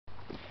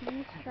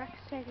This track's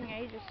taking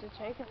ages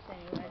to take us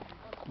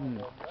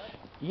anywhere.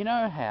 You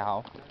know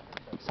how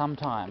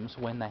sometimes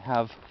when they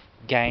have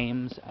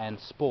games and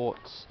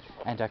sports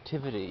and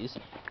activities,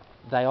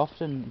 they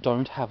often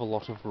don't have a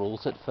lot of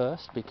rules at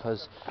first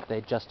because they're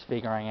just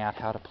figuring out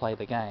how to play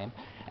the game,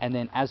 and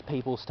then as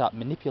people start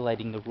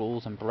manipulating the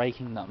rules and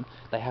breaking them,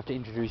 they have to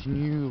introduce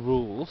new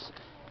rules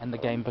and the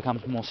game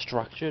becomes more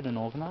structured and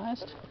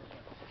organised.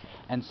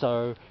 And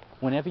so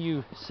whenever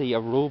you see a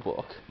rule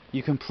book,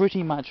 you can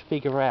pretty much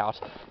figure out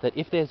that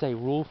if there's a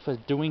rule for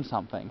doing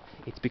something,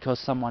 it's because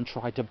someone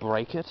tried to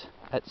break it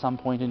at some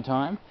point in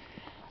time.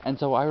 And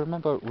so I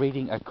remember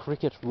reading a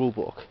cricket rule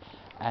book,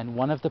 and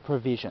one of the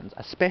provisions,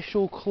 a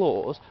special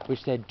clause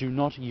which said do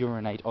not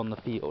urinate on the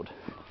field.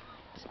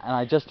 And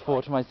I just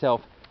thought to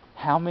myself,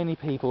 how many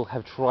people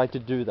have tried to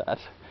do that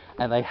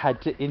and they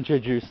had to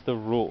introduce the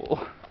rule?